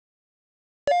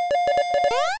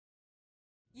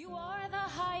You are the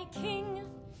High King.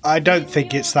 I don't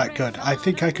think it's that good. I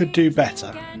think I could do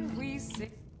better.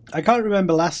 I can't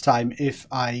remember last time if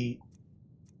I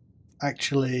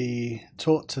actually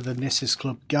talked to the Nissus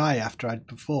Club guy after I'd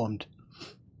performed.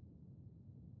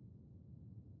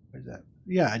 Where's that?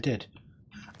 Yeah, I did.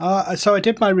 So I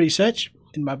did my research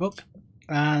in my book,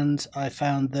 and I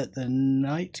found that the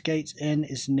Nightgate Inn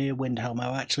is near Windhelm.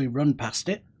 I'll actually run past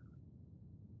it.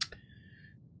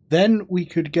 Then we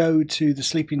could go to the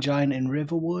Sleeping Giant in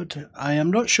Riverwood. I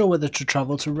am not sure whether to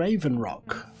travel to Raven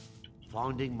Rock.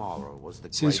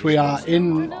 Since we are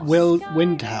in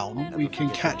Windhelm, we can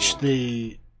catch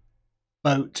the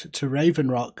boat to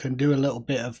Raven Rock and do a little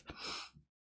bit of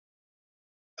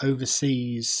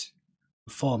overseas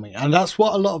performing. And that's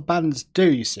what a lot of bands do,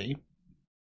 you see.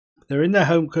 They're in their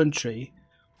home country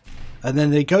and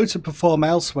then they go to perform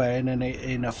elsewhere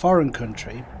in a foreign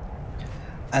country.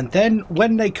 And then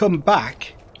when they come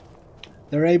back,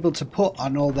 they're able to put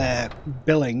on all their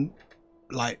billing,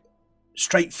 like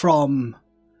straight from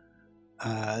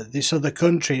this other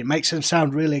country. It makes them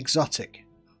sound really exotic,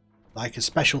 like a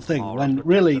special thing, when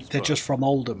really they're just from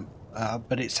Oldham.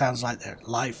 But it sounds like they're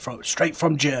straight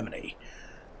from Germany.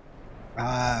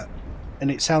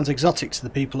 And it sounds exotic to the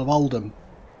people of Oldham.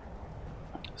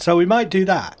 So we might do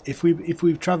that. If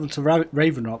we've travelled to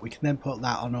Raven Rock, we can then put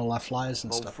that on all our flyers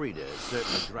and stuff. Frida is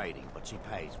certainly draining, but she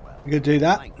pays well. We could do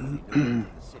that.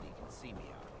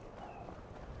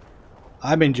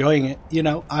 I'm enjoying it. You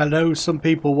know, I know some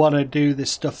people want to do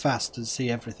this stuff fast and see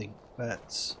everything,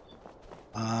 but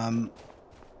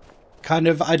kind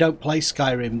of I don't play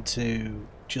Skyrim to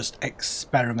just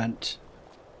experiment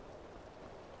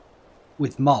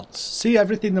with mods. See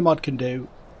everything the mod can do,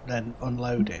 then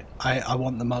unload it. I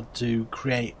want the mod to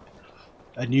create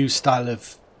a new style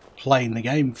of playing the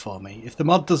game for me. If the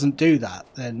mod doesn't do that,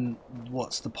 then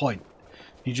what's the point?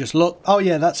 You just look, oh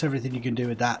yeah, that's everything you can do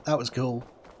with that. That was cool.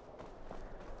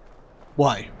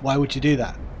 Why? Why would you do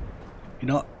that?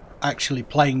 You're not actually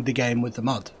playing the game with the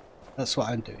mod. That's what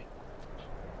I'm doing.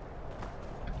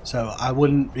 So I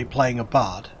wouldn't be playing a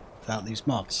bard without these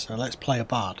mods. So let's play a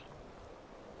bard.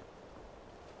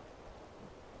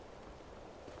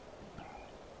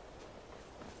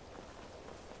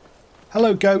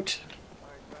 Hello, goat.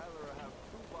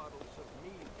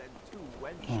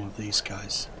 Oh, these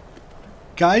guys.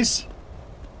 Guys?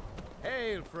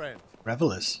 Hail, friend.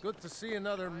 Revelers. Good to see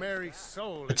another merry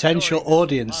soul. Potential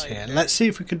audience here. Let's see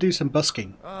if we can do some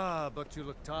busking. Ah, but you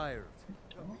look tired.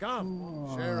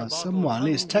 Come, share a bottle someone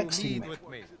is texting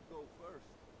me.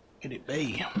 Could it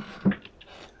be?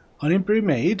 Honey Brew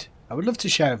Mead? I would love to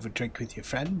share a drink with your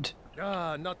friend.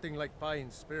 Ah, nothing like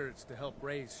fine spirits to help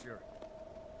raise your...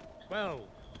 Well,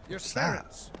 your What's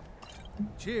spirits.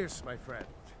 Cheers, my friend.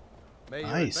 May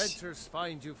your adventures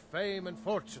find you fame and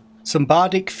fortune. Some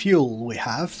bardic fuel we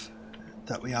have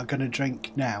that we are going to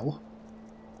drink now.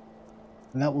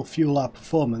 And that will fuel our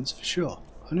performance for sure.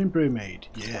 Honey Brew Mead,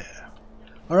 yeah.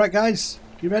 Alright guys,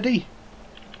 you ready?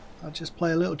 I'll just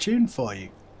play a little tune for you.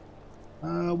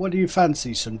 What do you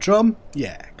fancy? Some drum?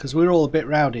 Yeah, because we're all a bit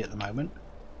rowdy at the moment.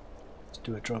 Let's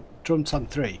do a drum song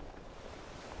 3.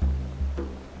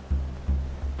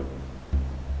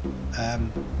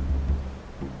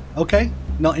 Okay,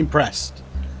 not impressed.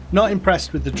 Not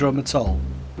impressed with the drum at all.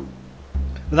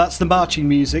 But that's the marching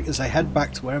music as they head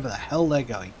back to wherever the hell they're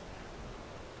going.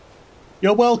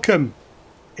 You're welcome,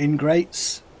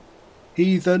 ingrates,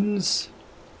 heathens,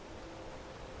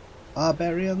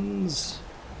 barbarians.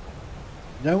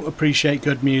 Don't appreciate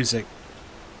good music.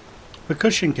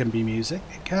 Percussion can be music,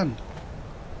 it can.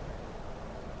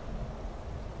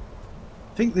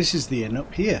 I think this is the inn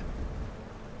up here.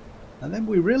 And then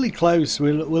we're really close.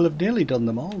 We'll have nearly done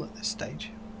them all at this stage.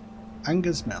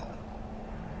 Anger's Mill.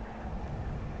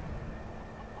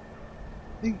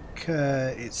 I think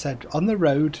it said on the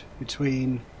road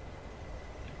between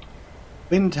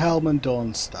Windhelm and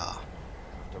Dawnstar.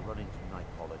 After running from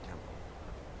Nightfall Temple,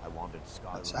 I wandered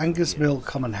Skyrim. That's Anger's Mill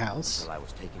Common House. I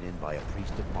was taken in by a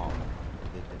priest of Morn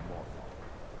who lived in Morthal.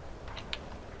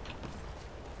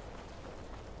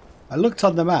 I looked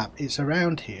on the map. It's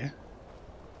around here.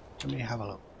 Let me have a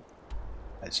look.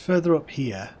 It's further up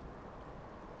here.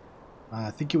 I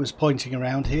think it was pointing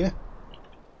around here.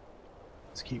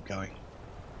 Let's keep going.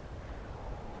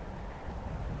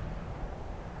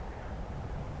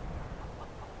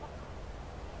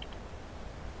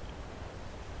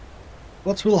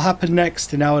 What will happen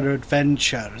next in our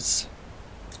adventures?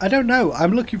 I don't know.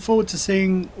 I'm looking forward to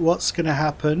seeing what's going to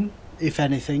happen, if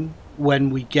anything,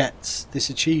 when we get this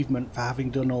achievement for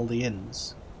having done all the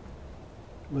inns.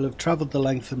 We'll have travelled the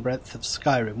length and breadth of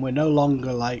Skyrim. We're no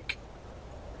longer like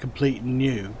complete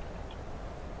new.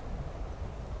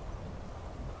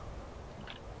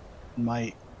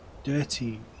 my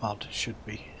dirty mod should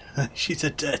be. She's a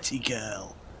dirty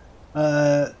girl.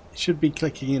 Should be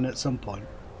clicking in at some point.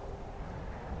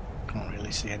 Can't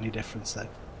really see any difference though.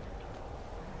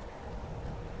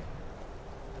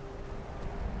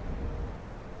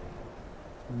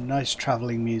 Nice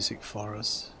travelling music for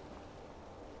us.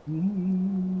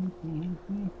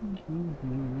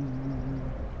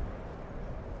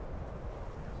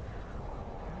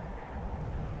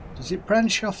 Does it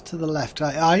branch off to the left?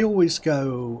 I always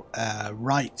go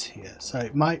right here, so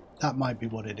that might be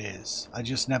what it is. I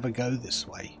just never go this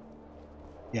way.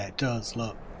 Yeah, it does.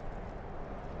 Look,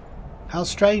 how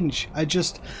strange! I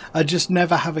just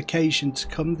never have occasion to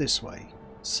come this way,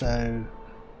 so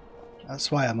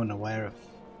that's why I'm unaware of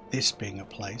this being a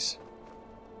place.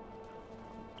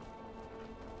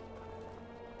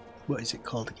 What is it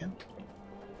called again?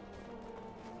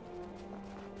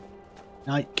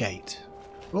 Night Gate.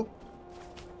 Oh,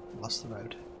 lost the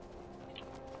road.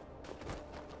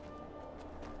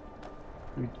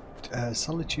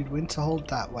 Solitude Winterhold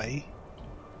that way.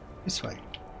 This way.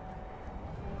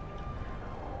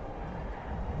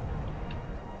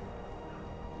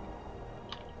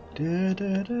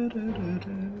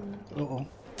 Uh-oh.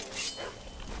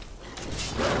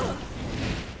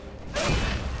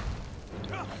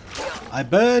 I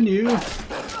burn you!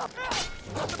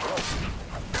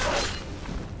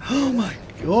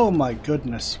 Oh my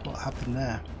goodness, what happened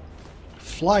there?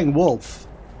 Flying wolf.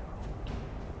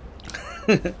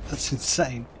 That's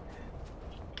insane.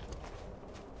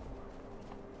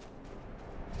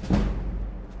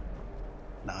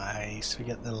 Nice, we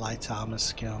get the light armor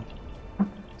skill.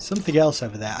 Something else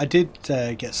over there. I did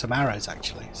get some arrows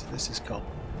actually, so this is cool.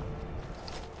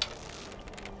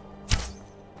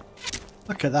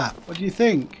 Look at that, what do you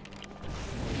think?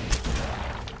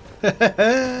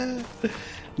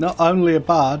 Not only a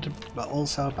bard, but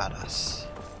also a badass.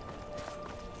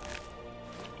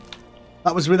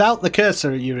 That was without the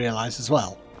cursor, you realise as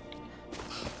well.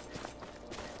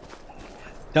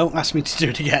 Don't ask me to do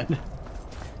it again.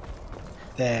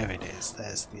 There it is,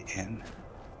 there's the inn.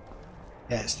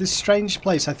 Yeah, it's this strange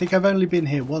place. I think I've only been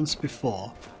here once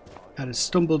before. Kind of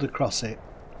stumbled across it.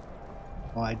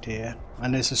 No idea.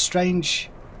 And there's a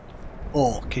strange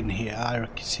orc in here, I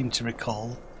seem to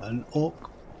recall. An orc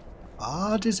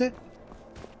bard, is it?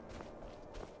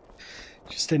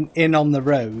 Just an inn on the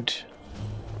road.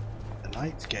 The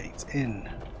Night Gate Inn.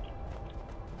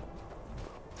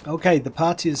 Okay, the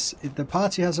party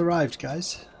has arrived,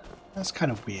 guys. That's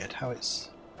kind of weird how it's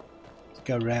to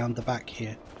go round the back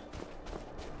here.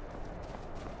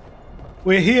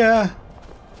 We're here.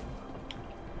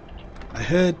 I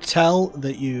heard tell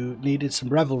that you needed some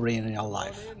revelry in your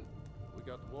life. We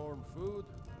got warm food,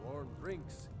 warm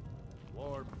drinks,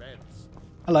 warm beds.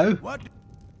 Hello. What?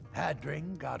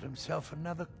 Hadring got himself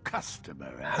another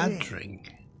customer, eh? Hadring.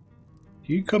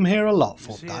 Do you come here a lot,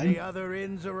 You see Fortnite? any other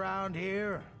inns around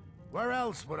here? Where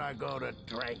else would I go to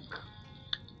drink?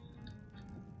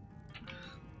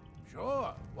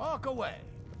 Sure, walk away.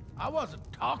 I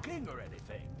wasn't talking or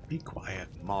anything. Be quiet.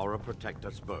 Mara, protect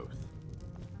us both.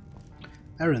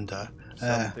 Erender.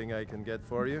 Something I can get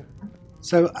for you?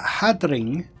 So,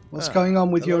 Hadring, what's going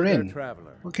on with Hello your there, inn?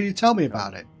 traveler. What can you tell me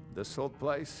about it? This old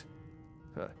place?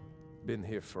 Huh. Been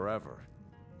here forever.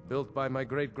 Built by my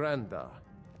great-granda.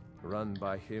 Run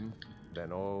by him,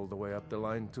 then all the way up the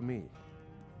line to me.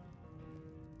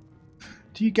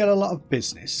 Do you get a lot of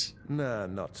business? Nah,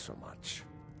 not so much.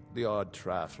 The odd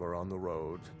traveler on the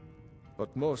road.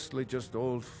 But mostly just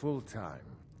old full-time.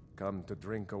 Come to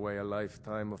drink away a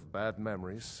lifetime of bad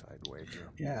memories, I'd wager.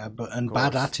 Yeah, but Of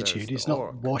bad course, attitude. there's He's the not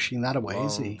orc. washing that away,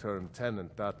 is he? Long-term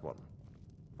tenant, that one.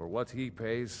 For what he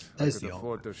pays, There's I could the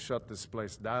afford to shut this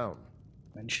place down.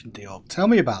 Mentioned the orc. Tell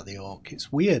me about the orc.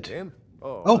 It's weird. Him?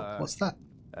 Oh, what's that?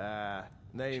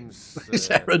 Name's... Is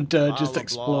Erender just Malablob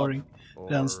exploring or,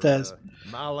 downstairs?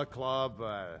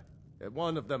 Malaclob,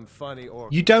 one of them funny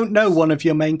orcs. You don't know one of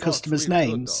your main Talks customers' really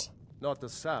good, names? though. Not a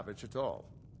savage at all.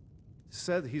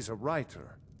 Said he's a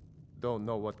writer. Don't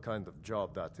know what kind of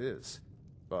job that is,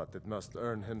 but it must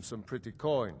earn him some pretty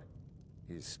coin.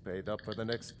 He's paid up for the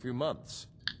next few months.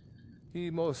 He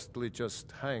mostly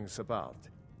just hangs about.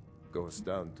 Goes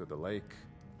down to the lake.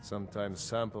 Sometimes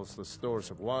samples the stores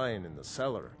of wine in the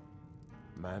cellar.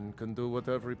 Man can do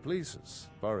whatever he pleases,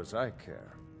 far as I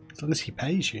care. As long as he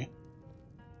pays you.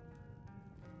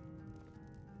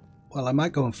 Well, I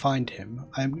might go and find him.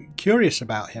 I'm curious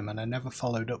about him and I never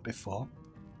followed up before.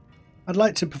 I'd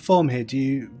like to perform here. Do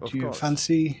you course.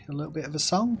 fancy a little bit of a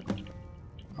song?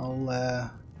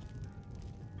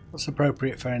 What's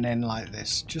appropriate for an inn like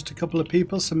this? Just a couple of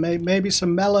people, maybe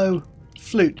some mellow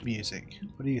flute music.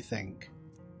 What do you think?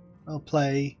 I'll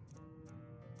play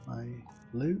my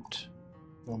lute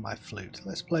or my flute.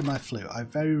 Let's play my flute. I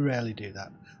very rarely do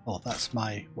that. Oh, that's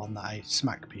my one that I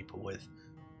smack people with.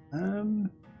 Do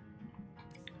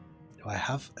I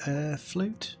have a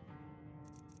flute?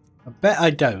 I bet I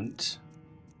don't.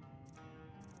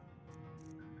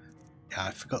 Yeah,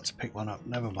 I forgot to pick one up.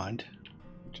 Never mind.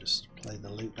 Just play the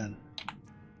lute then.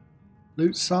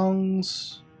 Lute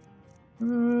songs.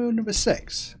 Number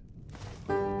 6.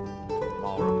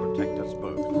 Mara, protect us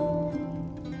both.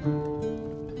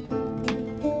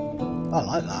 I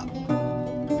like that.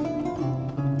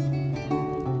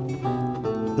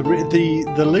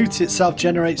 The lute itself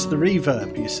generates the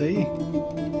reverb, you see.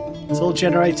 It's all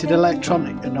generated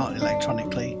not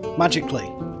electronically,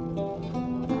 magically.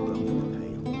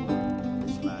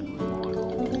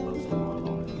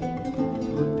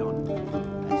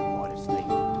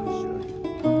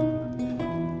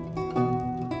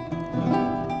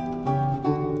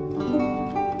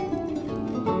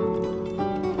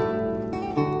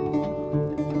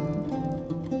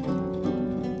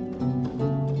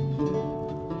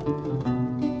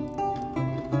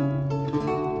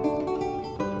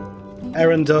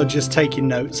 Erendor just taking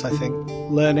notes, I think.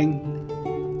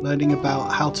 Learning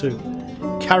about how to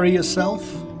carry yourself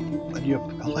when you're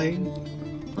playing.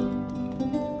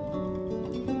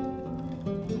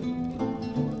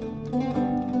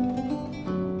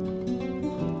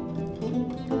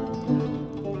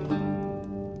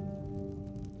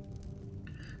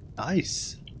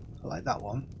 Nice. I like that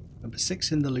one. Number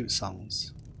 6 in the lute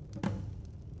songs.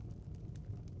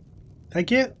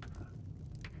 Thank you.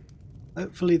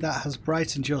 Hopefully that has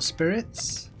brightened your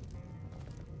spirits.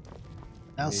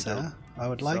 Now, sir, I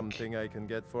would like... Something I can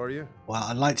get for you? Well,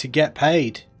 I'd like to get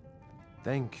paid.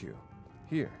 Thank you.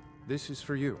 Here, this is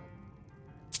for you.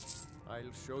 I'll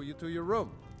show you to your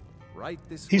room. Right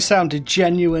this way. He sounded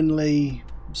genuinely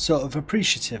sort of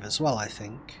appreciative as well, I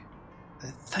think.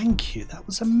 Thank you, that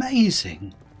was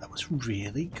amazing. That was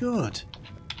really good.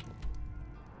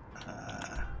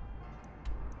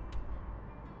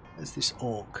 There's this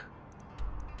orc.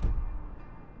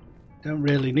 Don't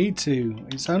really need to.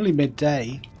 It's only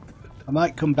midday. I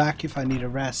might come back if I need a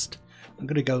rest. I'm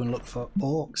going to go and look for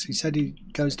orcs. He said he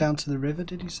goes down to the river,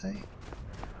 did he say?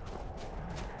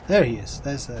 There he is.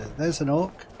 There's an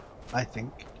orc, I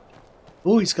think.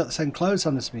 Oh, he's got the same clothes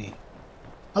on as me.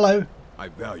 Hello. I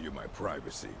value my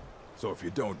privacy, so if you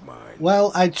don't mind...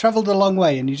 Well, I travelled a long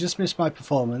way and you just missed my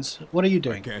performance. What are you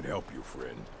doing? I can't help you,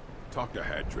 friend. Talk to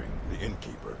Hadring, the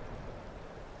innkeeper.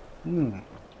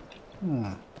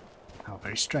 How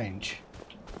very strange.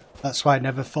 That's why I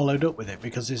never followed up with it,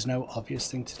 because there's no obvious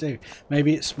thing to do.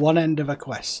 Maybe it's one end of a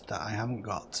quest that I haven't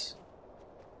got.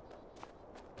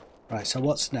 Right, so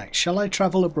what's next? Shall I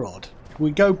travel abroad?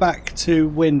 We go back to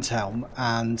Windhelm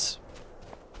and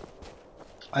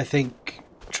I think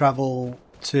travel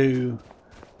to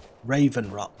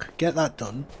Raven Rock. Get that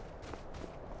done.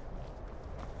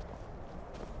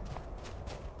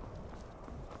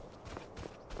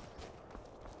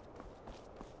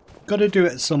 Got to do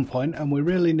it at some point, and we're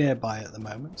really nearby at the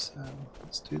moment, so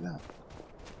let's do that.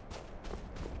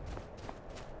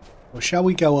 Or shall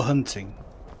we go hunting?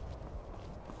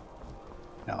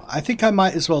 No, I think I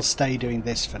might as well stay doing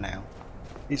this for now.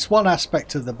 It's one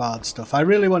aspect of the bard stuff. I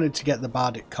really wanted to get the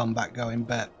bardic combat going,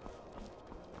 but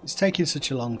it's taking such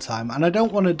a long time, and I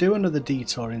don't want to do another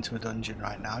detour into a dungeon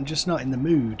right now. I'm just not in the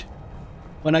mood.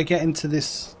 When I get into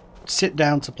this, sit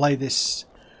down to play this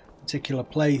particular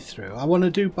playthrough, I want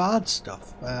to do bard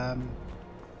stuff.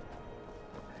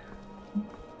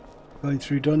 Going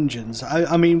through dungeons.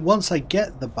 I mean, once I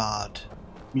get the bard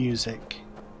music,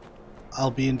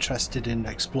 I'll be interested in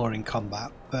exploring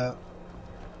combat, but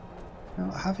I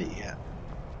don't have it yet.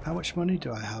 How much money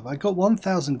do I have? I got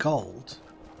 1,000 gold,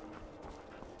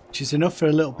 which is enough for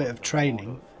a little bit of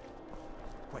training.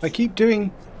 If I keep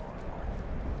doing,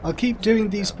 I'll keep doing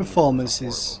these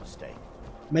performances,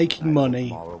 making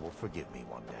money,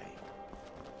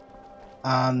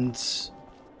 and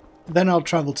then I'll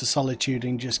travel to Solitude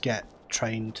and just get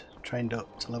trained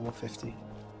up to level 50.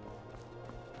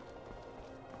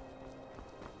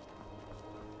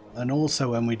 And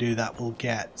also when we do that, we'll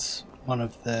get one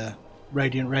of the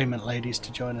Radiant Raiment ladies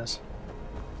to join us.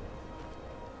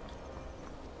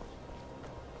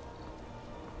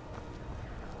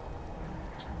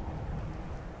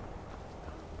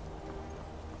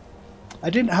 I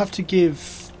didn't have to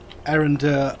give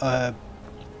Erendor a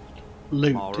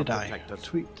loot, did I?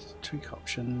 Tweak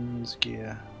options,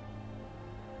 gear.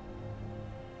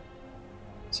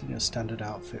 It's in your standard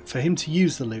outfit. For him to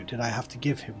use the loot, did I have to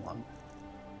give him one?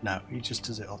 No, he just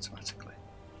does it automatically.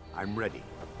 I'm ready.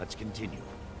 Let's continue.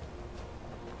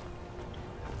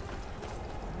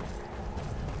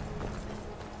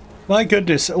 My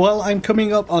goodness. Well, I'm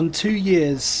coming up on 2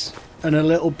 years and a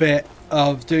little bit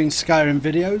of doing Skyrim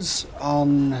videos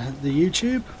on the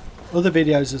YouTube. Other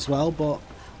videos as well, but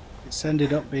it's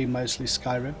ended up being mostly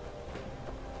Skyrim.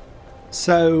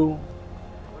 So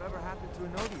Whatever happened to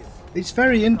Anodius? it's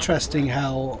very interesting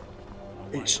how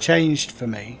it's changed for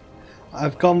me.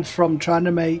 I've gone from trying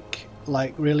to make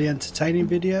like really entertaining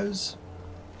videos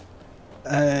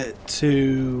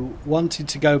to wanting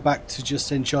to go back to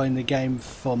just enjoying the game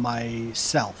for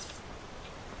myself.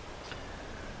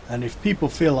 And if people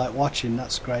feel like watching,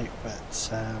 that's great, but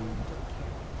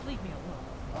Leave me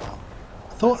alone.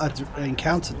 I thought I'd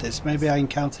encountered this. Maybe I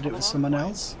encountered it with someone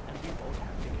else.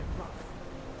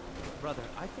 Brother,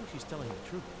 I think she's telling the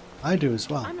truth. I do as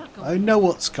well. I'm not going I know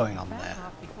what's going on Back there.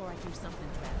 off before I do something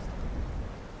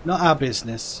drastic. Not our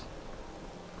business.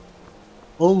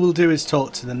 All we'll do is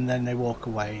talk to them, then they walk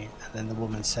away, and then the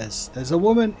woman says, "There's a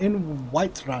woman in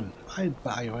Whiterun."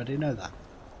 I already know that.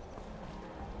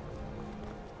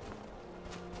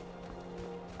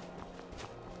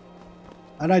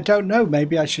 And I don't know,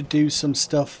 maybe I should do some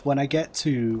stuff when I get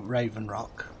to Raven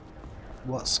Rock.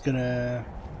 What's gonna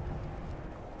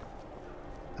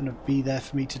be there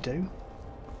for me to do?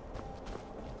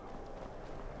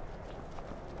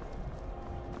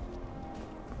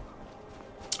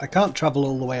 I can't travel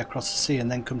all the way across the sea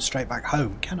and then come straight back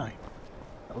home, can I?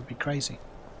 That would be crazy.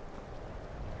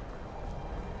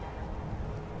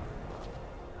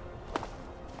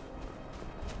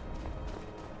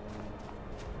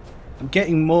 I'm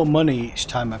getting more money each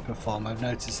time I perform, I've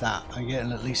noticed that. I'm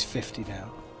getting at least 50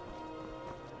 now.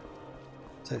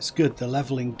 So it's good, the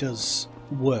levelling does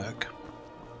work.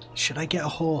 Should I get a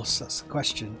horse? That's the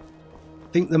question.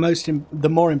 I think the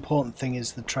more important thing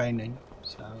is the training.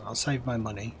 So I'll save my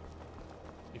money.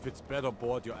 If it's better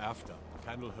board you're after,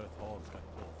 Candlehearth Hall's got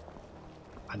both.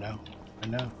 I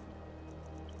know.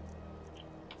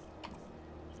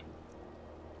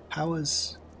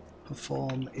 Powers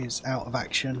perform is out of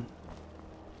action.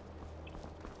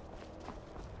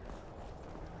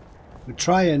 We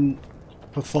try and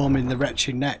perform in the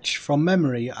Wretched Netch. From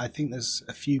memory, I think there's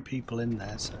a few people in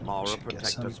there, so we Mara, should get protect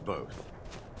some us both.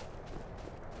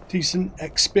 decent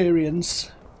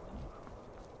experience.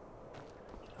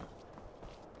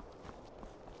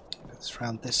 It's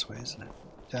round this way, isn't it?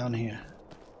 Down here.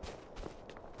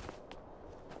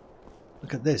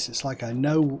 Look at this, it's like I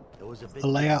know It was a bit the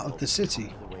layout of difficult the to city.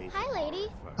 come to the ways Hi, of lady.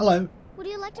 first. Hello, Would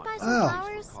you like to buy some Oh.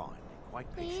 flowers? Kind and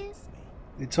quite patient Please? with me.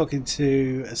 you're talking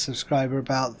to a subscriber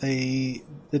about the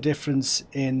difference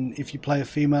in if you play a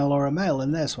female or a male,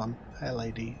 and there's one. Hey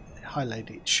lady, hi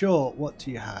lady. Sure, what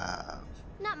do you have?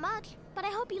 Not much, but I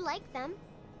hope you like them.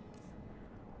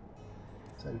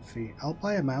 Sophie, I'll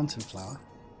buy a mountain flower.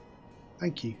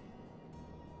 Thank you.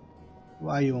 Who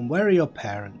are you and where are your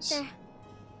parents?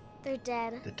 They're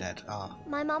dead. They're dead. Ah.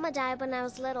 My mama died when I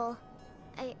was little.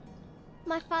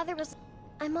 My father was...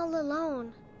 I'm all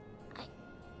alone.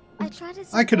 I tried to...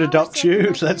 I could adopt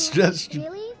you. Let's just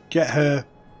Really? get her.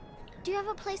 Do you have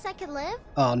a place I could live?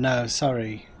 Oh no,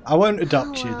 sorry. I won't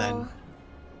adopt you then. well,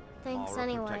 Thanks Mara,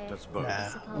 anyway. protect us both. Yeah.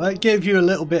 suppose. Well, it gave you a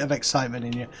little bit of excitement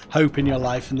in your hope in your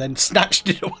life and then snatched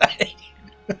it away.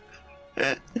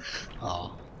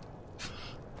 Oh.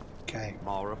 Okay.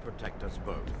 Mara, protect us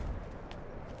both.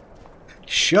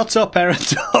 Shut up,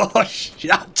 Eridor.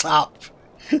 Shut up.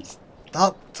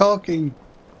 Stop talking.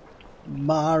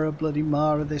 Mara, bloody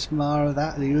Mara, this, Mara,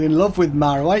 that. Are you in love with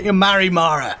Mara? Why don't you marry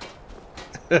Mara?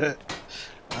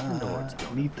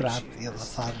 Mithra,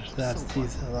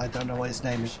 I don't know what his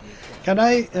name is. Can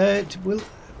I,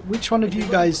 which one of you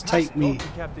guys take me?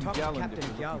 Captain Galland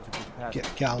if you're looking to be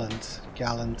passed.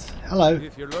 Gallant. Hello.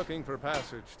 If you're looking for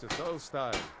passage to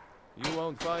Solstein, you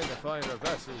won't find a finer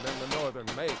vessel than the Northern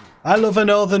Maiden. I love a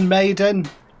Northern Maiden,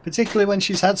 particularly when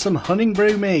she's had some hunting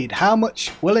brew mead. How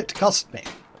much will it cost me?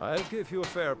 I'll give you a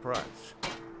fair price.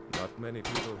 Not many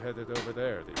people headed over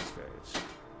there these days.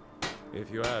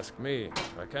 If you ask me,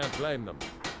 I can't blame them.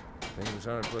 Things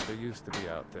aren't what they used to be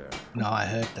out there. No, I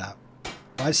heard that.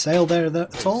 I sail there at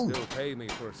They all. still pay me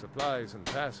for supplies and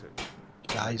passage.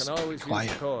 Guys, I can always quiet.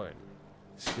 use a coin.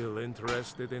 Still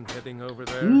interested in heading over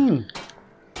there? Hmm.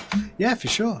 Yeah, for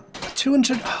sure.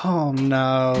 200. Oh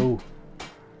no.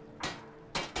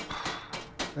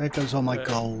 There goes all my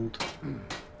gold.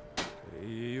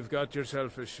 You've got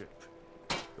yourself a ship.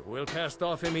 We'll cast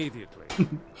off immediately.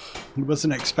 He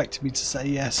wasn't expecting me to say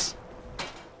yes.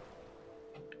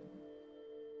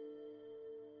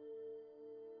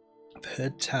 I've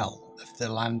heard tell of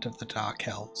the land of the Dark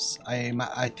Elves.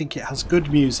 I think it has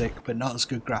good music, but not as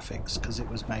good graphics because it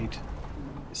was made.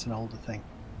 It's an older thing.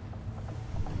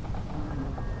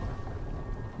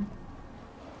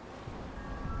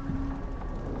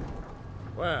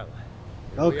 Well,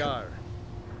 here we Okay. are.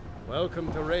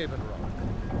 Welcome to Raven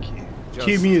Rock. Cue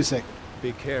Just music.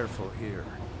 Be careful here.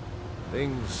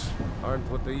 Things aren't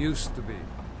what they used to be.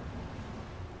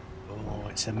 Oh,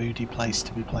 it's a moody place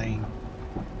to be playing.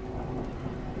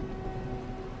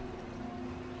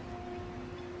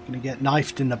 Gonna get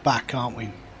knifed in the back, aren't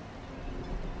we?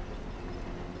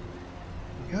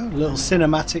 There we go, a little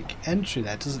cinematic entry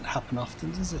there. Doesn't happen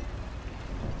often, does it?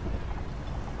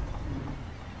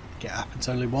 It happens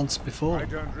only once before. I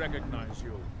don't recognize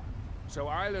you. So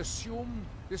I'll assume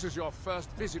this is your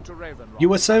first visit to Ravenrock.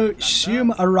 You so Lander,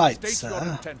 assume are right, state your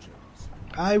sir. intentions.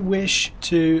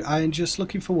 I'm just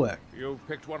looking for work. You've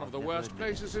picked one of the worst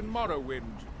places in Morrowind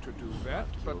to do that,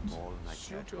 but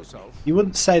suit yourself. You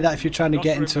wouldn't say that if you're trying to Just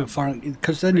get into a remember, foreign,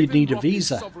 because then you'd need a Ravenrock is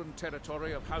visa. sovereign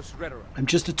territory of House Redoran. I'm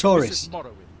just a This is tourist.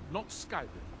 Morrowind, not Skyrim.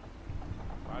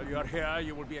 While you're here,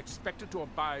 you will be expected to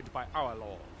abide by our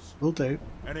laws. Will do.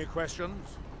 Any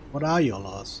questions? What are your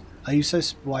laws? Are you so?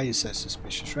 Why are you so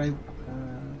suspicious, Ray?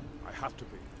 I have to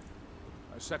be.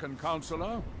 As second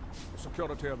counselor, the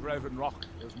security of Ravenrock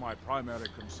is my primary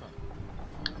concern.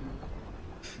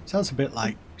 Sounds a bit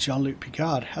like Jean-Luc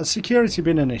Picard. Has security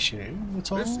been an issue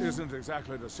at all? This isn't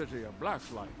exactly the city of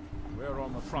Blacklight. We're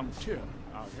on the frontier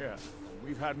out here.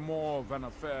 We've had more than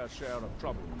a fair share of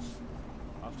troubles.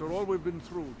 After all we've been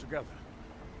through together,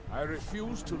 I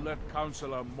refuse to let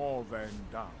Councillor Morvain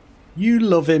down. You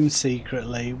love him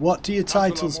secretly. What do your Councillor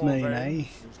titles mean, Morvain eh?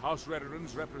 is House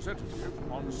Redoran's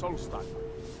representative on Solstein.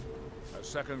 As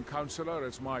second councillor,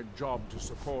 it's my job to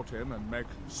support him and make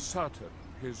certain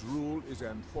his rule is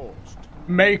enforced.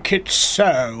 Make it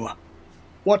so.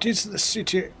 What is the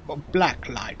city of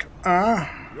Blacklight?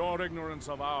 Your ignorance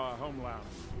of our homeland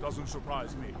doesn't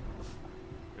surprise me.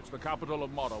 It's the capital of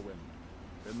Morrowind.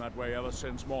 Been that way ever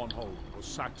since Mournhold was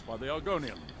sacked by the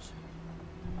Argonians.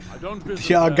 I don't visit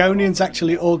The Argonians there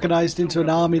actually anymore, organised but into still an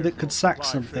army that replicate could your sack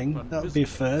flagship something. and That would be a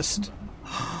visit. first.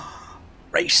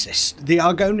 Racist. The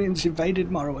Argonians invaded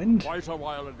Morrowind. Quite a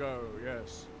while ago,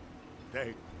 yes.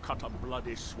 They cut a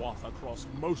bloody swath across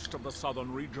most of the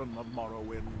southern region of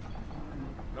Morrowind.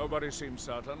 Nobody seems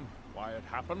certain why it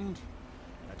happened.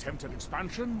 Attempted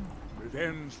expansion,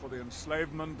 revenge for the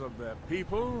enslavement of their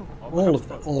people, or All of perhaps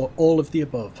the, both. or all of the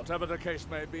above. Whatever the case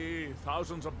may be,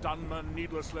 thousands of Dunmen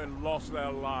needlessly lost their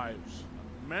lives.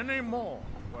 And many more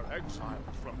were exiled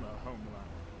from their homeland.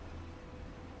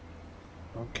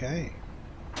 Okay.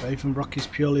 Ravenrock is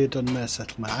purely a Dunmer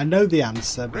settlement. I know the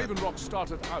answer, but Ravenrock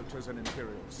started out as an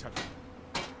imperial settlement.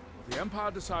 But the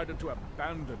Empire decided to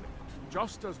abandon it,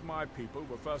 just as my people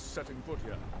were first setting foot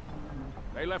here.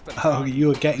 They left the oh, town you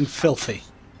were getting filthy.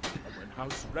 And when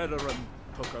House Redoran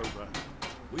took over,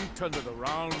 we turned it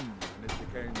around and it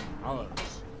became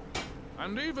ours.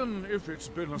 And even if it's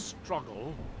been a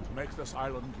struggle to make this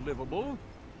island livable,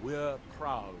 we're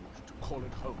proud to call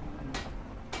it home.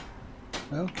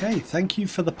 Okay, thank you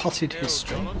for the potted Hail,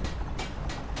 history. John.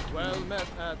 Well met,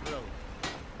 Admiral.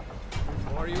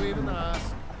 Before you even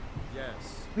ask,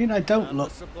 yes. I mean, I don't And look...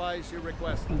 the supplies you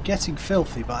requested. I'm getting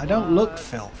filthy, but I don't look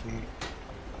filthy.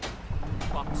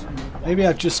 Maybe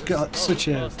I've just got such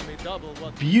a Cost me double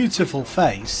what beautiful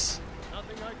face.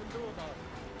 nothing I can do about it.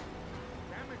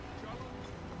 Damn it,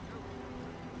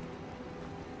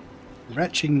 John.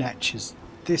 Retching Netch is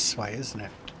this way, isn't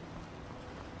it?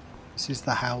 This is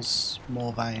the house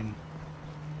Morvain.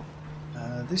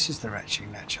 This is the Retching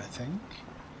Netch, I think.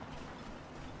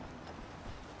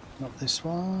 Not this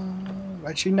one.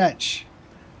 Retching Netch.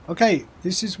 Okay,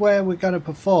 this is where we're going to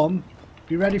perform.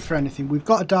 Be ready for anything. We've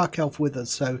got a Dark Elf with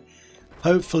us, so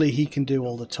hopefully he can do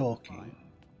all the talking.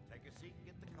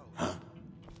 Hi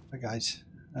guys.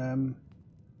 Do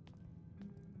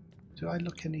I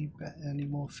look any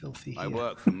more filthy here? I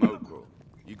work for Mogul.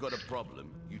 You got a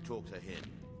problem, you talk to him.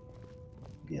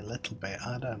 Be a little bit,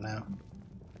 I don't know.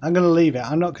 I'm gonna leave it.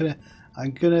 I'm gonna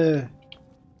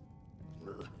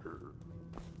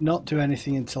not do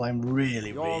anything until I'm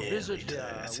really, Your really visit here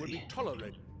would dirty. be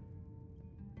tolerated.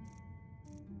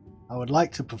 I would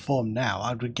like to perform now.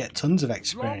 I would get tons of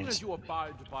As long as experience you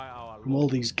abide by our from all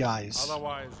laws. these guys.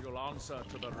 Otherwise, you'll answer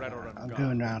to the Redoran I'm Guard.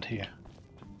 going round here.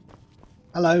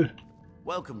 Hello.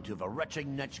 Welcome to the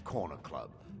Retching Netch Corner Club,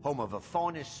 home of the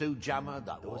finest Sioux jammer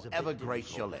that will ever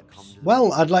grace your lips.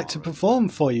 Well, I'd like to perform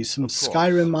for you some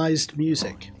Skyrimized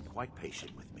music Be quite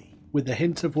patient with me. with a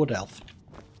hint of Wood Elf.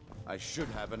 I should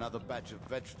have another batch of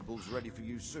vegetables ready for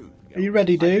you soon. Are you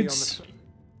ready, dudes?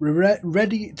 We're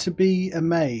ready to be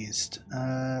amazed.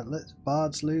 Let's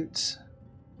Bard's loot.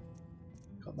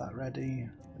 Got that ready.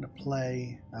 Gonna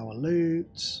play our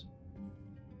loot.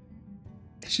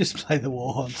 Let's just play the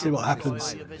war and see what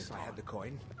happens. I had the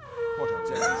coin. What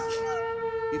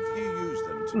a If you use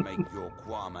them to make your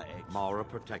Kwama eggs, Mara,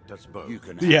 protect us both. you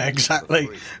can have Yeah, them exactly.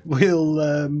 for free.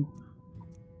 We'll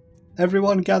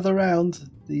everyone gather round.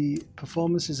 The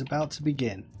performance is about to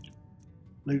begin.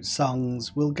 Loot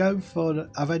songs. We'll go for.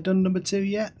 Have I done number 2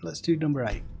 yet? Let's do number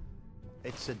 8.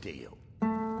 It's a deal.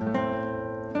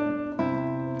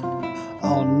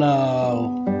 Oh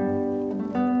no!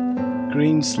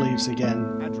 Green sleeves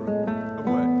again. Andrew, a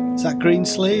word. Is that green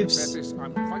sleeves? Betis,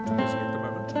 I'm quite busy at the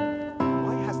moment.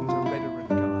 Why hasn't a veteran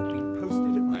guard been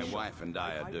posted at My wife and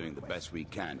I are doing the best we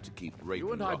can to keep You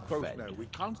Raven and I Rock both fed. know we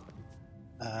can't.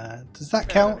 Does that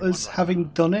count as having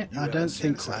done it? I don't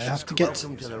think so. I have to get to,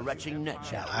 Welcome to the retching net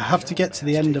I have to get to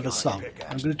the end of a song.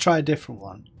 I'm going to try a different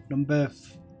one. Number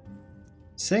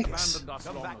 6. Abandoned us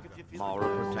long ago.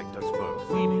 Mara, protect us both.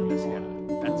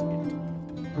 That's it.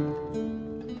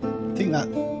 I think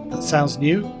that sounds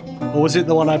new. Or was it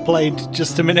the one I played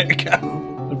just a minute ago?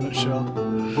 I'm not sure.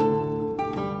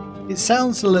 It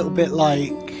sounds a little bit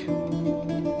like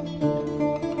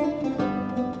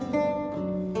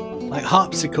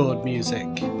harpsichord music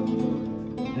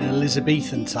in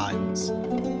Elizabethan times.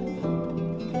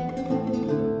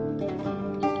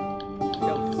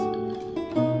 Delphus,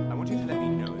 I want you to let me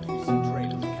know if you see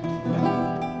trail of Captain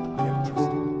Ballad. I don't trust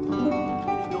him.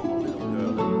 He's not a little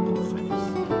girl anymore, Fennis.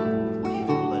 We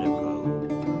will let him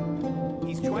go.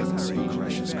 He's twice her age.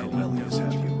 Precious Cornelius,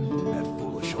 have you? That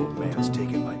foolish old man's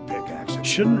taken my pickaxe.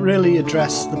 Shouldn't really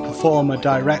address the performer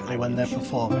directly when they're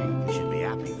performing. We should be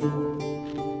happy for him.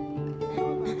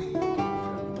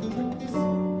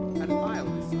 And I'll decide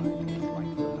what's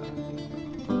right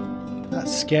for her.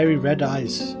 That's scary red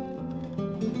eyes.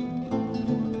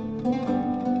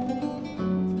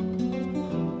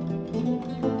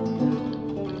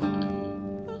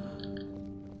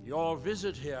 Your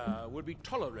visit here will be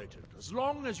tolerated as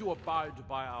long as you abide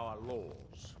by our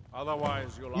laws.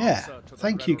 Otherwise, you'll Yeah, answer to the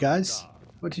thank you Reverend guys. Guard.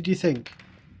 What did you think?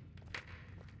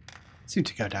 Seemed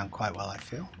to go down quite well, I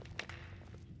feel.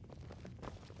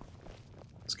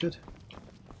 It's good.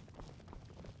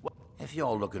 If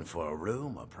you're looking for a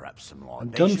room or perhaps some more I'm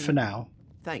done for now.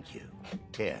 Thank you.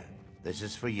 Here, this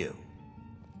is for you.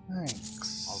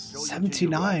 Thanks. I'll show you to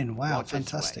 79. your way. Wow, Watch this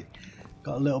fantastic. way.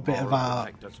 Got a little bit of Mara, our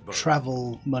protect us both.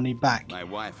 travel money back. My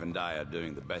wife and I are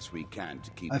doing the best we can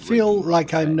to keep I feel Raven like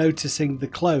Rock I'm fed. noticing the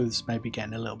clothes maybe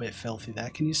getting a little bit filthy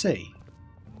there. Can you see?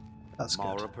 That's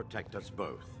Mara, good. protect us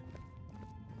both.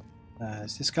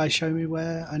 Is this guy showing me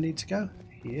where I need to go?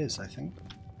 He is, I think.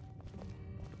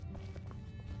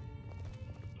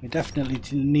 We definitely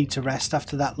need to rest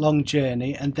after that long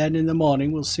journey, and then in the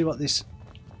morning we'll see what this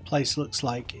place looks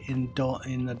like in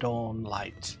the dawn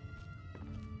light.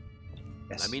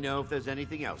 Yes. Let me know if there's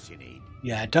anything else you need.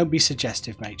 Yeah, don't be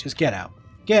suggestive, mate. Just get out.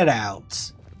 Get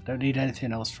out. Don't need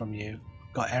anything else from you.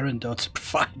 Got Erendor to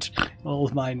provide all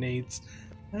of my needs.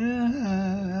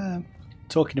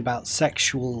 Talking about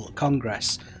sexual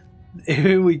congress.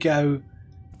 Here we go.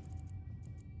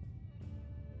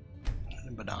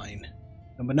 Number 9.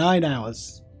 Number 9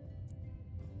 hours.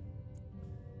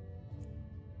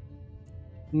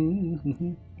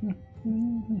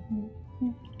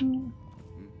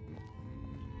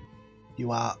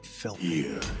 You are filthy.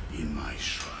 Here in my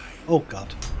shrine. Oh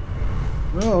god.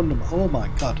 Oh, no, oh my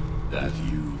god. That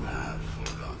you have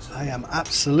forgotten. I am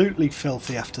absolutely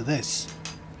filthy after this.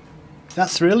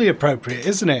 That's really appropriate,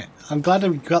 isn't it? I'm glad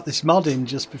we got this mod in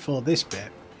just before this bit.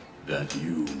 That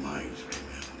you might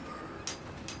remember.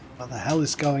 What the hell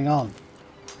is going on?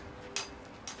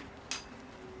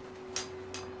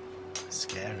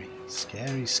 Scary,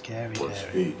 scary, scary What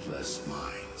area. faithless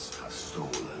minds have stolen.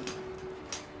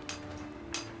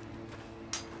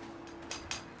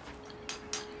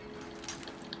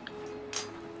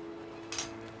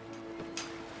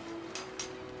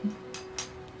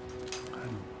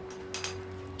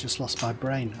 Just lost my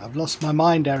brain. I've lost my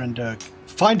mind, Erendurg.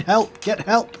 Find help! Get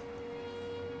help!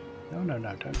 No, no,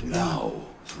 no, don't do that. Now,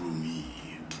 through me,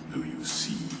 do you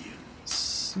see?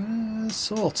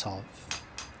 Sort of.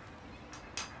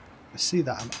 I see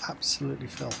that I'm absolutely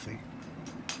filthy.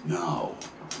 Now,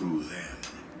 through them,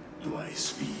 do I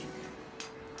speak?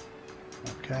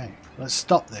 Okay, let's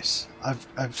stop this.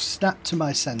 I've snapped to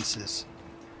my senses.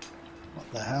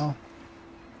 What the hell?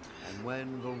 And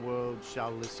when the world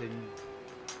shall listen.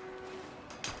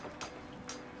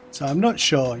 So I'm not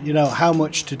sure, you know, how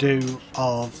much to do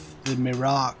of the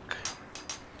Mirak,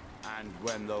 And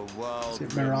when the world Is it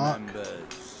Mirak?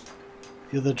 remembers.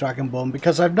 the other Dragonborn,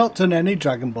 because I've not done any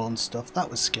Dragonborn stuff. That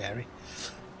was scary.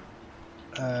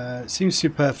 It seems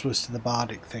superfluous to the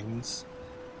bardic things.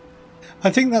 I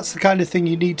think that's the kind of thing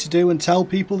you need to do and tell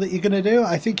people that you're going to do.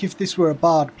 I think if this were a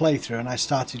bard playthrough and I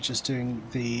started just doing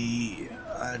the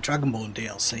Dragonborn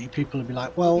DLC, people would be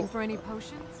like, Looking well, for any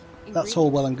potions? that's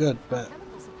all well and good, but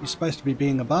you're supposed to be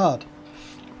being a bard.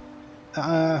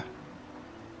 Can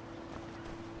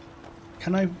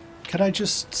I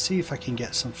just see if I can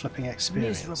get some flipping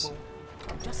experience? Miserable.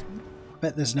 Just I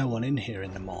bet there's no one in here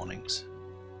in the mornings.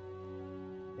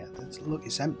 Yeah, look,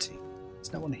 it's empty.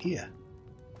 There's no one here.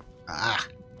 Ah!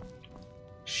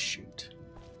 Shoot.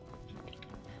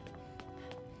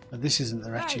 But this isn't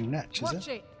the retching netch, is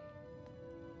it?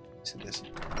 Yes, it is.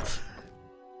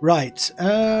 Right,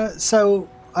 so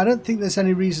I don't think there's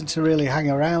any reason to really hang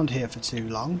around here for too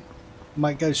long.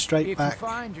 Might go straight back. If you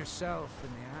find yourself in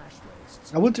the ash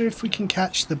wastes, I wonder if we can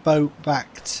catch the boat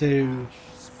back to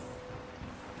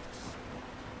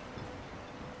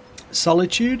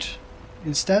Solitude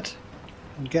instead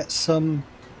and get some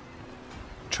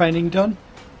training done.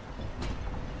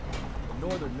 the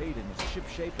Northern Maiden is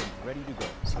shipshape and ready to go.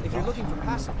 If you're looking for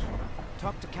passage,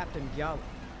 talk to Captain Gyal.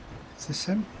 Is this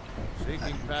him?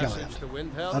 Seeking passage to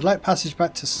Windhelm? I'd like passage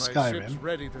back to My ship's Skyrim.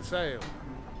 ready to sail,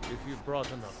 if you've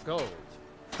brought enough gold.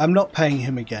 I'm not paying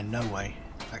him again, no way.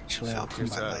 Actually, I'll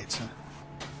Suit come back yourself.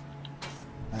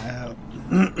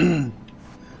 later.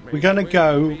 We're gonna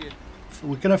go.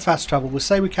 We're gonna fast travel. We'll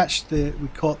say we caught the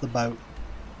boat.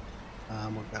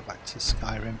 We'll go back to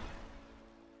Skyrim.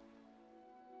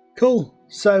 Cool.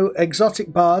 So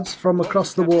exotic bards from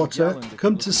across the water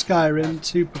come to Skyrim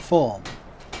to perform.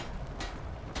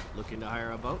 Looking to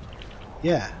hire a boat?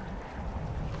 Yeah.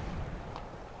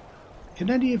 Can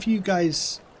any of you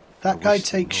guys? That guy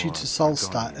takes you to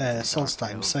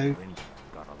Solstheim. So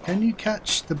can you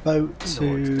catch the boat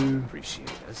to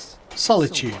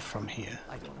Solitude from here?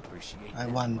 I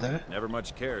wonder. Never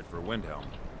much cared for Windhelm.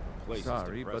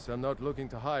 Sorry, but I'm not looking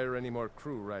to hire any more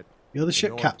crew right. You're the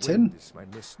ship North captain? Wind is my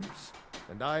mistress,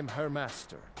 and I'm her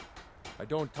master. I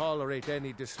don't tolerate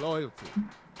any disloyalty.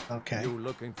 Okay. You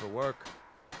looking for work?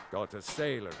 Got a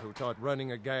sailor who thought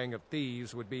running a gang of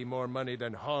thieves would be more money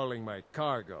than hauling my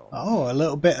cargo. Oh, a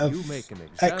little bit of You make an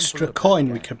example extra of coin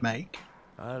that we gang. could make.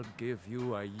 I'll give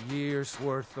you a year's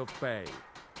worth of pay.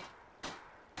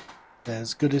 They're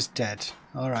as good as dead.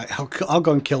 Alright, I'll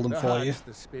go and kill them for you. That's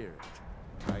the spirit.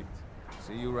 Right.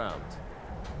 See you round.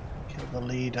 Kill the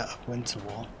leader of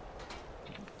Winterwall.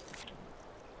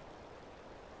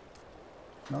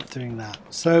 Not doing that.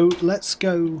 So let's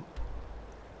go.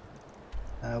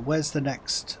 Where's the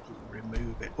next?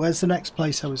 Remove it. Where's the next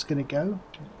place I was going to go?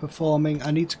 Performing. I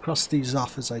need to cross these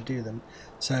off as I do them.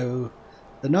 So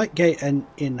the Night Gate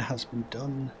Inn has been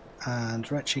done,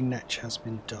 and Retching Netch has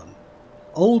been done.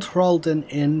 Old Hrolden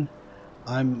Inn.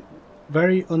 I'm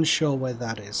very unsure where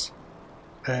that is.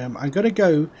 I'm going to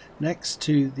go next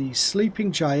to the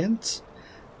Sleeping Giant,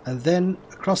 and then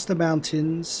across the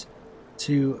mountains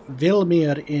to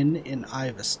Vilmir Inn in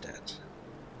Iverstead.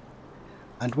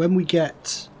 And when we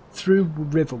get through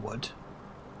Riverwood,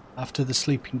 after the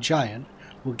Sleeping Giant,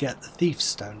 we'll get the Thief's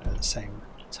Stone at the same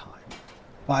time.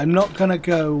 But I'm not going to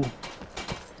go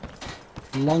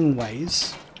long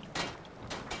ways.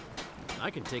 I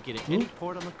can take you to any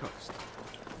port on the coast.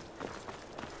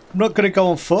 I'm not going to go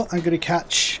on foot. I'm going to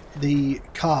catch the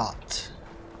cart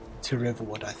to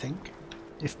Riverwood, I think,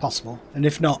 if possible. And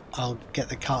if not, I'll get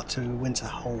the cart to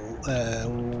Whiterun.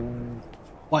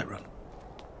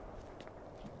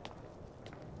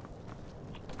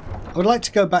 I would like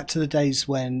to go back to the days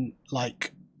when,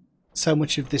 like, so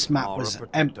much of this map was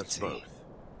empty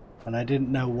and I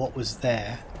didn't know what was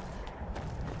there.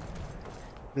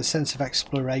 The sense of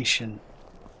exploration.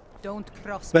 Don't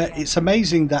cross. But it's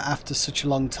amazing that after such a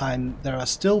long time there are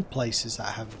still places that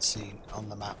I haven't seen on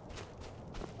the map.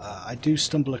 I do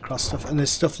stumble across stuff, and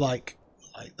there's stuff like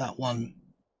that one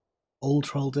Old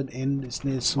Hrolden Inn is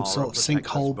near some sort of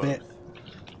sinkhole bit.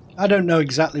 I don't know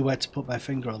exactly where to put my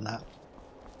finger on that.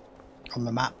 On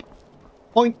the map.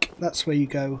 Boink! That's where you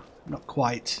go. Not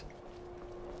quite.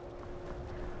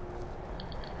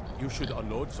 You should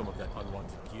unload some of that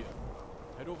unwanted gear.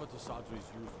 Head over to Sadri's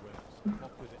used wares.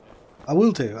 Talk with the elf. I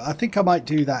will do. I think I might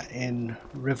do that in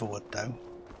Riverwood though.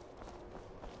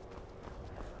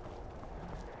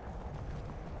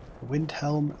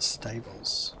 Windhelm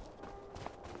Stables.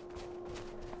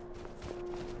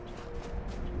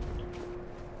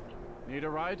 Need a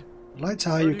ride? I'd like to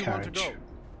hire your carriage.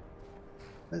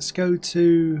 Let's go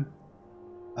to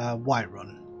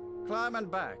Whiterun. Climb and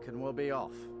back and we'll be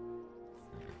off.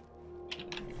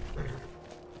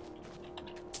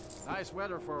 Nice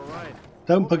weather for a ride.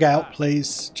 Don't bug out,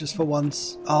 please, just for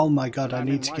once. Oh my god, I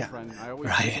need to get...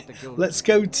 Right, let's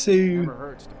go to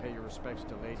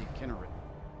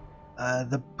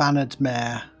the Bannered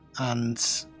Mare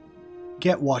and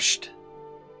get washed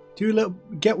Do a little,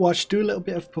 get watched, do a little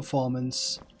bit of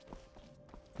performance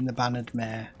in the Bannered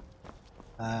Mare.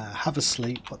 Have a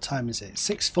sleep. What time is it?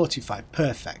 6:45.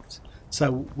 Perfect.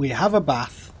 So we have a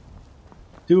bath,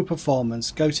 do a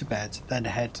performance, go to bed, then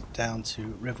head down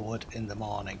to Riverwood in the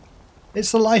morning.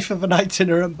 It's the life of an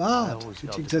itinerant bard, which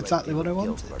is exactly what I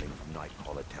wanted. Running from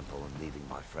Nightcaller Temple and leaving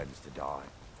my friends to die.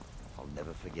 I'll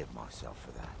never forgive myself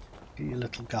for that. Get your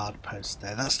little guard post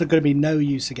there. That's not going to be no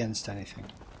use against anything.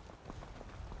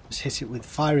 Just hit it with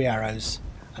fiery arrows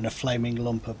and a flaming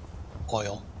lump of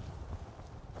oil.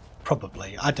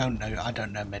 Probably. I don't know. I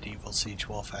don't know medieval siege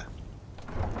warfare.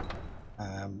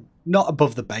 Not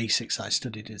above the basics I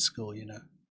studied in school, you know.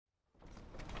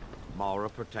 Mara,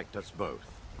 protect us both.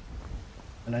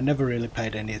 And I never really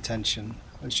paid any attention.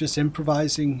 I was just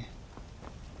improvising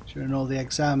during all the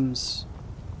exams.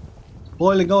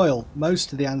 Boiling oil.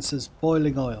 Most of the answers,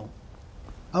 boiling oil.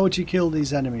 How would you kill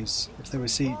these enemies if they were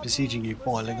besieging you?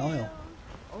 Boiling oil.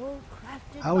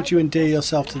 How would you endear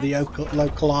yourself to the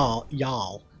local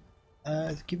Jarl?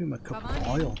 Give him a cup of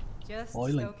oil. Just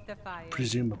Boiling, stoke the fire.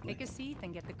 presumably. Take a seat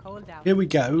and get the cold out. Here we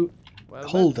go.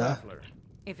 Holder.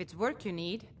 If it's work you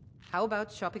need, how about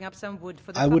chopping up some wood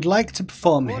for the I would like to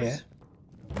perform here.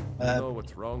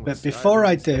 But before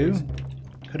I do,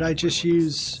 could I just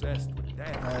use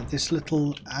this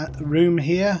little room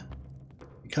here?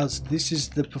 Because this is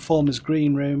the performer's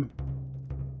green room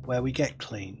where we get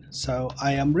clean. So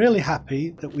I am really happy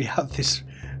that we have this.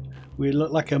 We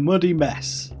look like a muddy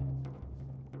mess.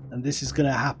 And this is going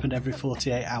to happen every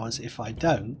 48 hours if I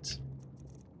don't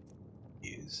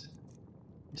use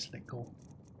this little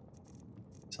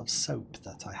bit of soap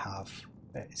that I have.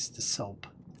 Where is the soap?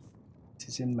 It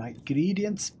is in my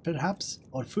ingredients, perhaps,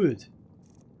 or food.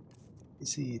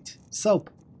 Is it soap?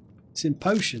 It's in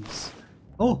potions.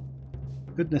 Oh,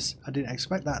 goodness! I didn't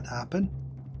expect that to happen.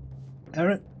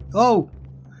 Aaron, oh,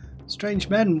 strange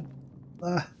men.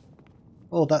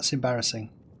 Oh, that's embarrassing.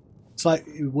 It's like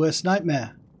your worst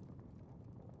nightmare.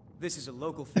 This is a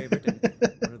local favorite and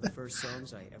one of the first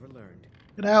songs I ever learned.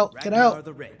 Get out! Get out!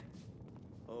 The Red.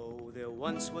 Oh, there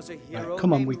once was a hero. Right,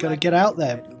 come on, we gotta get out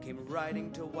there. Who came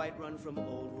riding to Whiterun from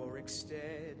old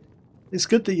Rorikstead. It's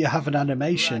good that you have an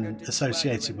animation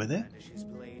associated with it.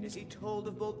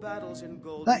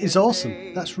 That is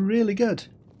awesome. That's really good.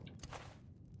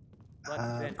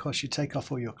 Of course, you take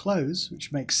off all your clothes,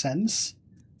 which makes sense.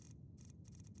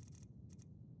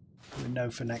 We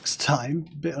know for next time.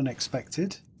 A bit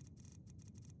unexpected.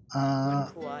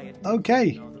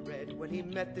 Okay.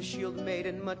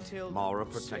 Mara,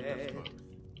 protect us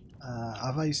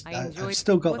both. I've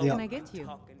still got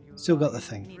still got the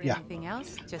thing. Yeah.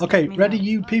 Just okay, ready, know.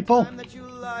 you people?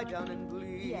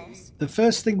 Yes. The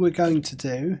first thing we're going to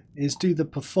do is do the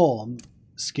perform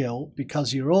skill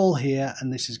because you're all here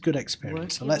and this is good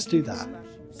experience. So let's do that.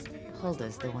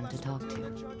 Hulda's the one to talk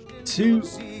to. 2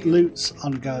 loots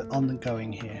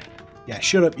ongoing here. Yeah,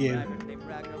 shut up, you.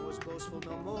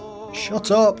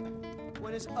 Shut up.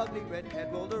 When his ugly red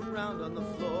head rolled around on the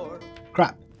floor.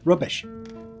 Crap. Rubbish.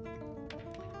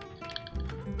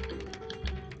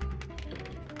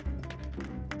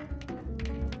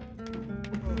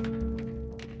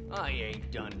 I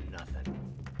ain't done nothing.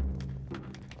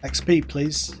 XP,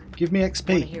 please. Give me XP.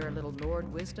 Want to hear a little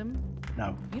Lord wisdom?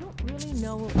 No. You don't really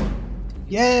know a woman.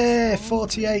 Yeah,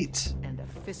 48. And a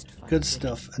fist fight. Good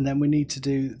stuff. And then we need to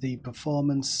do the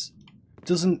performance.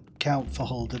 Doesn't count for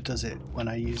Hulda, does it? When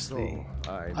I use the.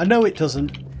 I know it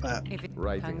doesn't, but. If it's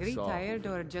hungry, tired,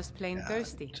 or just plain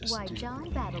thirsty. Why,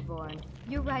 John Battleborn,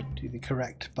 you're right. Do the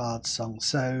correct bard song.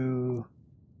 So.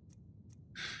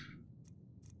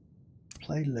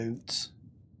 Play lute.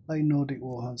 Play Nordic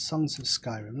Warhound. Songs of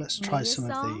Skyrim. Let's try some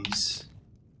of these.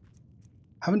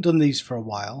 Haven't done these for a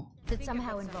while. That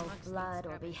somehow involve blood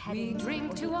or beheading. We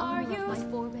drink to our youth,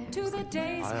 to the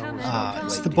days coming.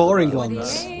 It's the boring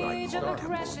ones. The age of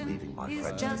aggression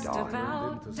is just about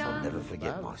I'll done. never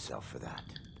forgive myself for that.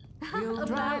 We'll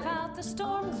drive out the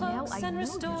storm cloaks and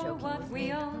restore what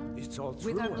we own. It's all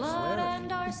true, With our I blood swear.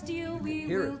 and our steel, we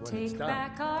Hear it will when it's take done.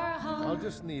 back our home. I'll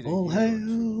just need All it.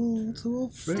 hail to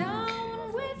Ulfric.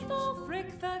 Down with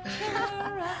Ulfric, the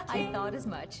killer of I thought as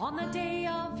much. On the day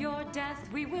of your death,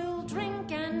 we will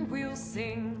drink and we'll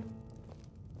sing.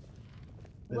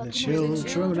 We're the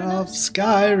children of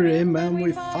Skyrim and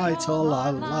we fight all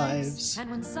our lives.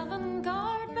 And when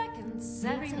Sovngarde beckons,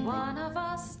 every one of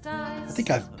us dies. I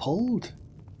think I've pulled.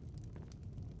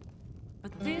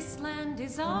 But this land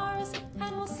is ours,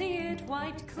 and we'll see it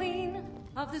wiped clean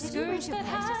of the Did you raise scourge your that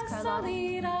prices, has Carlotta?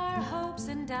 sullied our hopes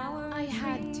and our I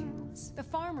had dreams. to. The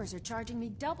farmers are charging me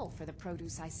double for the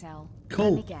produce I sell. Let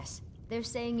Cool. me guess. They're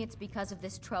saying it's because of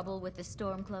this trouble with the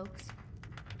Stormcloaks?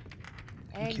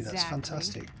 Thank you, that's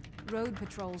fantastic. Road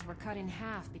patrols were cut in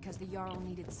half because the Jarl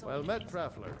needed soldiers. Well met,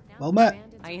 traveler. Well met.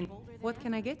 What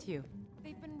can I get you?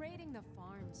 They've been raiding the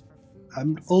farms for food.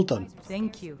 I'm all done.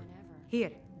 Thank you.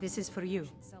 Here, this is for you.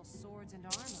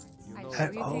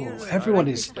 Oh, everyone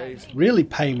is really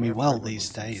paying me well these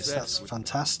days. That's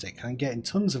fantastic. I'm getting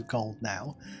tons of gold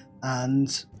now,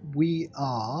 and we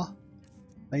are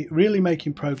really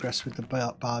making progress with the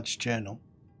Bard's Journal.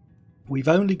 We've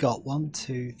only got 1,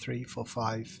 2, 3, 4,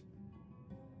 5,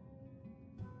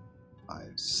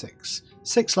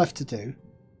 6 left to do.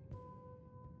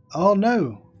 Oh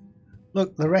no!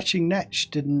 Look, the Retching Netch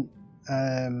didn't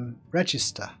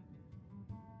register.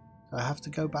 Do I have to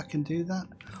go back and do that?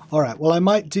 Alright, well I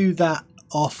might do that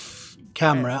off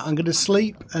camera. I'm going to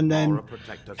sleep and then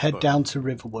head down to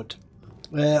Riverwood.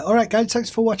 Alright guys, thanks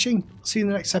for watching. See you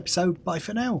in the next episode. Bye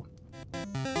for now.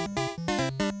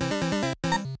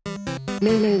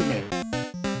 Lulu.